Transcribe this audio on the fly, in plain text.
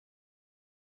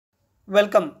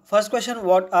Welcome. First question,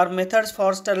 what are methods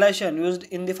for sterilization used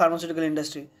in the pharmaceutical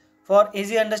industry? For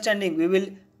easy understanding, we will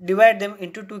divide them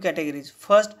into two categories.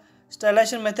 First,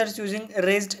 sterilization methods using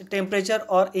raised temperature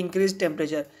or increased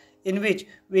temperature, in which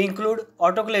we include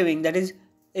autoclaving, that is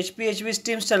HPHV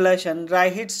steam sterilization, dry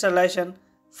heat sterilization,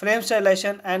 flame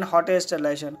sterilization and hot air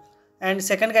sterilization. And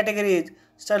second category is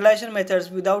sterilization methods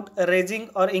without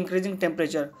raising or increasing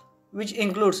temperature, which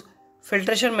includes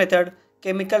filtration method,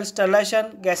 chemical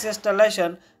sterilization, gaseous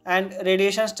sterilization and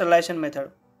radiation sterilization method.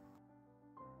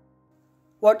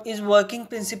 What is working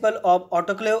principle of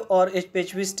autoclave or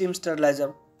HPHV steam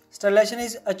sterilizer? Sterilization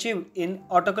is achieved in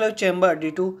autoclave chamber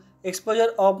due to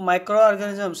exposure of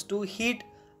microorganisms to heat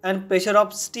and pressure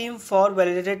of steam for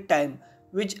validated time,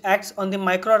 which acts on the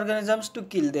microorganisms to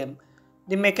kill them.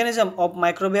 The mechanism of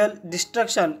microbial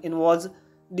destruction involves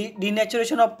the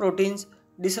denaturation of proteins,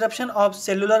 disruption of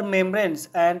cellular membranes,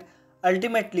 and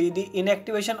ultimately the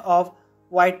inactivation of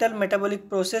vital metabolic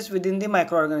process within the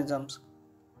microorganisms.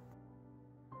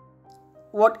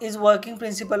 What is working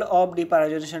principle of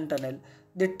depyrogenation tunnel?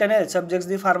 The tunnel subjects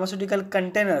the pharmaceutical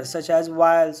containers such as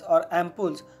vials or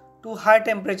ampoules to high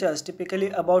temperatures,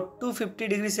 typically about 250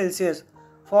 degrees Celsius,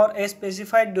 for a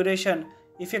specified duration,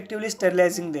 effectively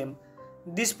sterilizing them.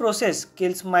 This process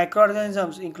kills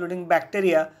microorganisms including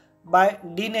bacteria by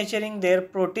denaturing their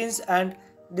proteins and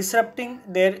disrupting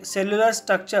their cellular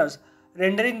structures,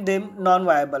 rendering them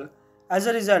non-viable. As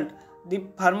a result, the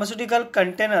pharmaceutical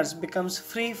containers becomes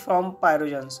free from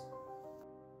pyrogens.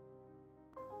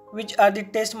 Which are the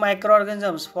test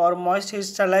microorganisms for moist heat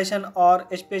sterilization or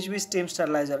HPHV steam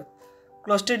sterilizer?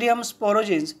 Clostridium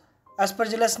sporogenes,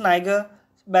 Aspergillus niger,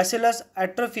 Bacillus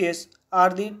atrophius are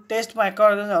the test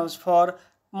microorganisms for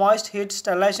moist heat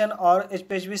sterilization or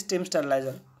HPHV steam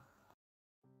sterilizer.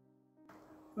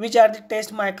 Which are the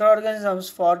test microorganisms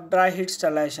for dry heat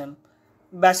sterilization?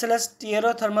 Bacillus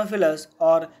stearothermophilus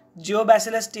or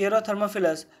Geobacillus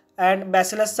stearothermophilus and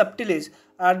Bacillus subtilis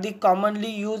are the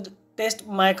commonly used test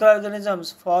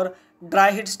microorganisms for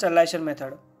dry heat sterilization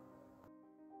method.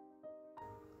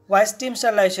 Why steam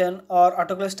sterilization or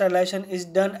autoclave sterilization is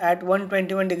done at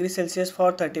 121 degrees Celsius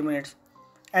for 30 minutes?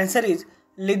 Answer is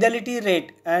lethality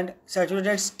rate and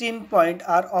saturated steam point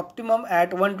are optimum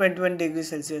at 121 degrees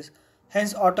Celsius.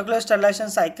 Hence, autoclave sterilization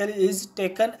cycle is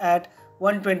taken at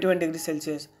 121 degrees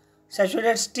Celsius.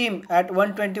 Saturated steam at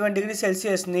 121 degrees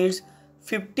Celsius needs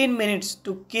 15 minutes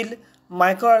to kill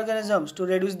microorganisms to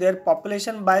reduce their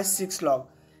population by 6 log.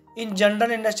 In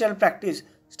general industrial practice,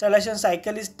 sterilization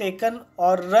cycle is taken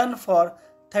or run for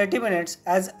 30 minutes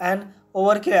as an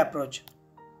overkill approach.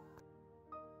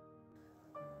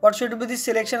 What should be the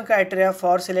selection criteria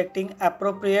for selecting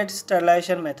appropriate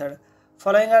sterilization method?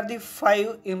 Following are the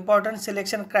 5 important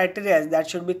selection criteria that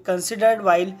should be considered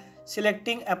while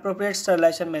selecting appropriate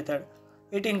sterilization method.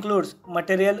 It includes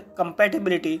material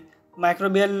compatibility,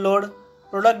 microbial load,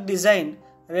 product design,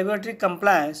 regulatory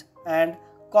compliance, and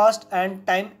cost and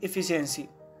time efficiency.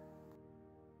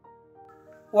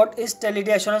 What is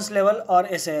sterility assurance level or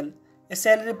SAL?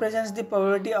 SAL represents the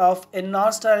probability of a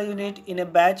non-sterile unit in a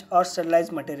batch or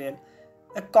sterilized material.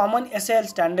 A common SAL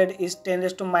standard is 10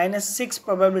 raised to minus 6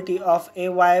 probability of a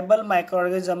viable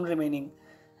microorganism remaining,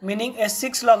 meaning a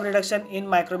 6 log reduction in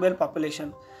microbial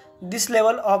population. This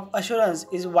level of assurance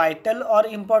is vital or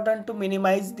important to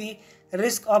minimize the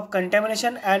risk of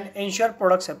contamination and ensure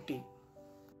product safety.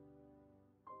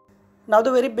 Now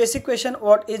the very basic question,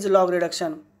 what is log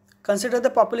reduction? Consider the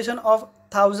population of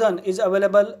 1000 is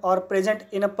available or present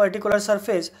in a particular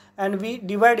surface and we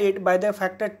divide it by the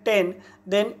factor 10,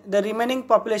 then the remaining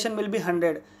population will be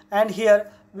 100 and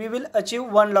here we will achieve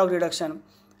 1 log reduction.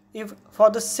 If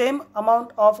for the same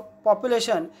amount of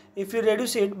population, if we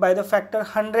reduce it by the factor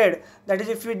 100, that is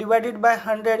if we divide it by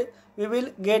 100, we will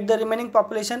get the remaining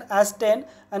population as 10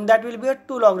 and that will be a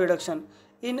 2 log reduction.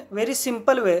 In very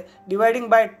simple way, dividing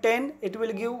by 10 it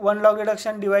will give 1 log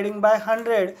reduction, dividing by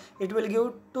 100 it will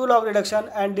give 2 log reduction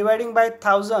and dividing by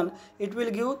 1000 it will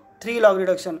give 3 log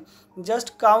reduction.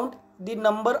 Just count the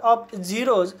number of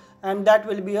zeros and that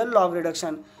will be a log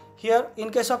reduction. Here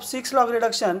in case of 6 log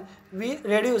reduction, we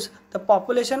reduce the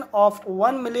population of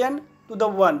 1 million to the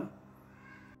 1.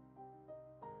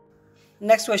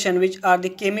 Next question, which are the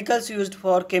chemicals used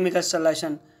for chemical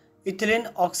sterilization?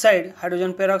 Ethylene oxide,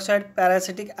 hydrogen peroxide,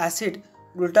 peracetic acid,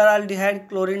 glutaraldehyde,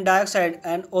 chlorine dioxide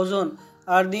and ozone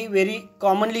are the very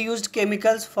commonly used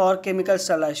chemicals for chemical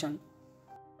sterilization.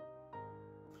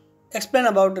 Explain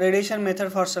about radiation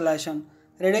method for sterilization.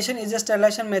 Radiation is a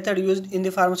sterilization method used in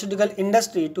the pharmaceutical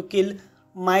industry to kill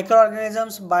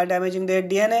microorganisms by damaging their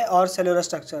DNA or cellular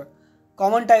structure.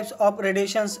 Common types of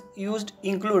radiations used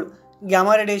include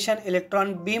gamma radiation,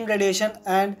 electron beam radiation,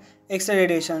 and X-ray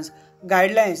radiations.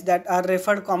 Guidelines that are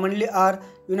referred commonly are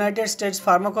United States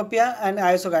Pharmacopoeia and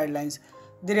ISO guidelines.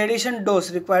 The radiation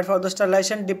dose required for the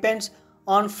sterilization depends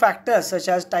on factors such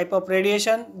as type of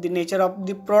radiation, the nature of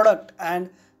the product, and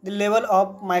the level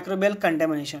of microbial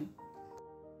contamination.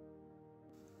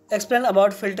 Explain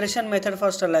about filtration method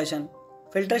for sterilization.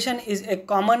 Filtration is a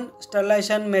common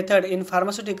sterilization method in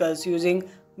pharmaceuticals using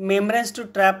membranes to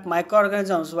trap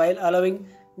microorganisms while allowing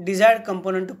desired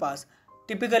component to pass.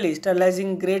 Typically,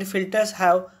 sterilizing grade filters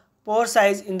have pore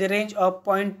size in the range of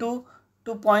 0.2 to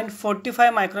 0.45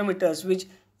 micrometers, which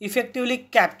effectively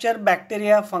capture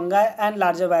bacteria, fungi, and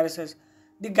larger viruses.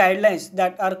 The guidelines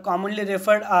that are commonly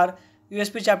referred are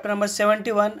USP chapter number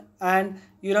 71 and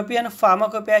European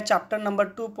Pharmacopoeia chapter number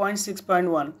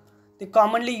 2.6.1. The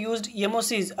commonly used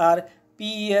MOCs are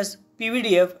PES,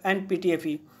 PVDF, and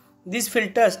PTFE. These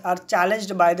filters are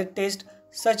challenged by the tests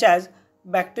such as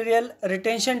bacterial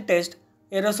retention test,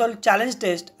 aerosol challenge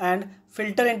test, and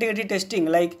filter integrity testing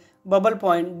like bubble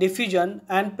point, diffusion,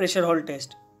 and pressure hold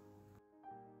test.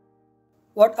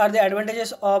 What are the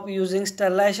advantages of using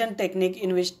sterilization technique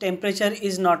in which temperature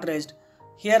is not raised?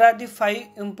 Here are the 5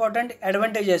 important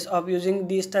advantages of using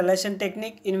the sterilization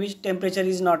technique in which temperature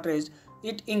is not raised.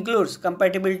 It includes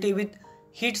compatibility with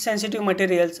heat sensitive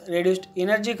materials, reduced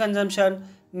energy consumption,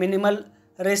 minimal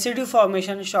residue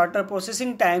formation, shorter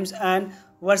processing times, and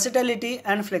versatility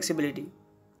and flexibility.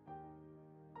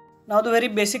 Now the very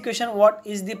basic question, what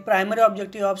is the primary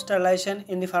objective of sterilization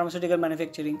in the pharmaceutical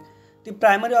manufacturing? The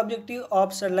primary objective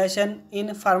of sterilization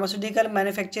in pharmaceutical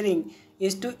manufacturing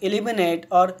is to eliminate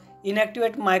or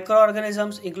inactivate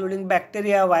microorganisms including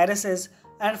bacteria, viruses,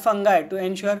 and fungi to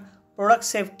ensure product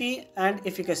safety and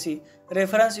efficacy.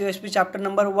 Reference USP chapter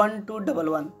number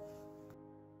 1211.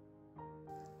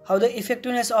 How the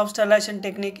effectiveness of sterilization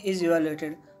technique is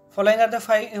evaluated. Following are the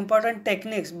 5 important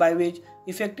techniques by which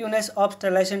effectiveness of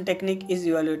sterilization technique is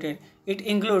evaluated. It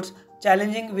includes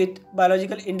challenging with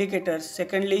biological indicators,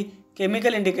 secondly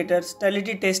chemical indicators,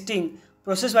 sterility testing,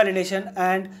 process validation,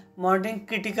 and monitoring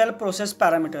critical process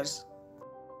parameters.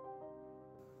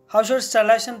 How should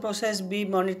sterilization process be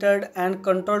monitored and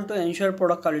controlled to ensure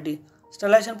product quality?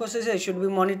 Sterilization processes should be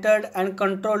monitored and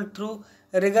controlled through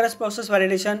rigorous process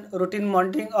validation, routine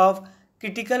monitoring of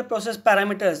critical process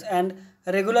parameters, and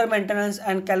regular maintenance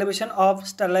and calibration of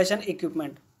sterilization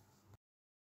equipment.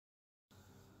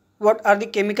 What are the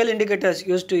chemical indicators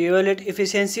used to evaluate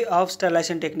efficiency of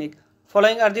sterilization technique?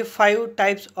 Following are the 5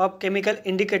 types of chemical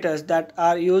indicators that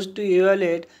are used to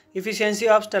evaluate efficiency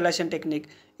of sterilization technique.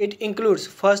 It includes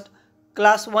first,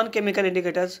 class 1 chemical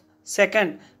indicators,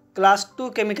 second, class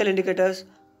 2 chemical indicators,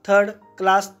 third,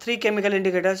 class 3 chemical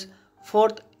indicators,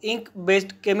 fourth, ink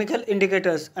based chemical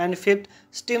indicators, and fifth,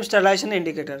 steam sterilization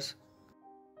indicators.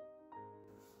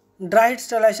 Dry heat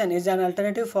sterilization is an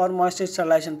alternative for moist heat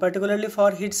sterilization, particularly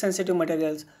for heat sensitive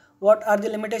materials. What are the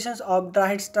limitations of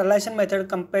dry heat sterilization method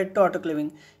compared to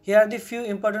autoclaving? Here are the few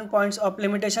important points of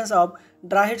limitations of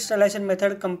dry heat sterilization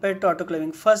method compared to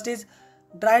autoclaving. First is,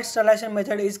 dry heat sterilization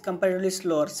method is comparatively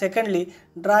slower. Secondly,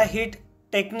 dry heat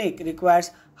technique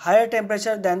requires higher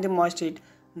temperature than the moist heat.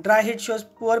 Dry heat shows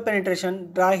poor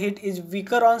penetration. Dry heat is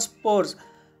weaker on spores,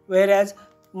 whereas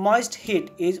moist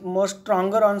heat is more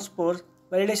stronger on spores.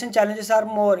 Validation challenges are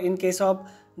more in case of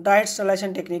dry heat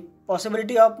sterilization technique.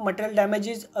 Possibility of material damage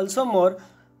is also more.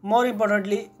 More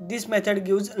importantly, this method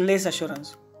gives less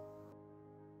assurance.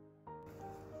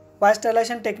 Why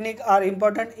sterilization techniques are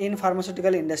important in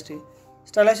pharmaceutical industry?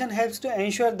 Sterilization helps to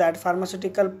ensure that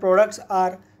pharmaceutical products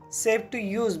are safe to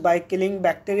use by killing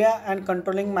bacteria and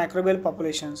controlling microbial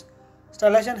populations.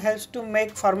 Sterilization helps to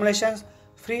make formulations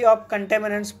free of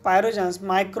contaminants, pyrogens,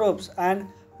 microbes, and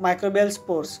microbial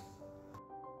spores.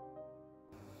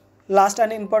 Last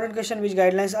and important question, which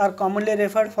guidelines are commonly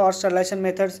referred for sterilization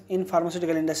methods in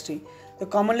pharmaceutical industry? The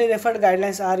commonly referred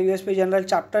guidelines are USP General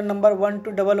chapter number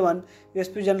 1211,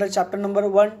 USP General chapter number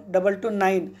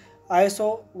 1229,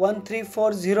 ISO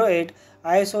 13408,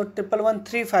 ISO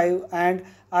 11135, and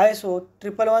ISO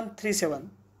 11137.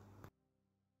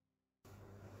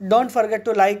 Don't forget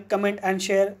to like, comment, and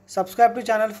share. Subscribe to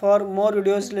channel for more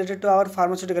videos related to our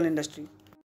pharmaceutical industry.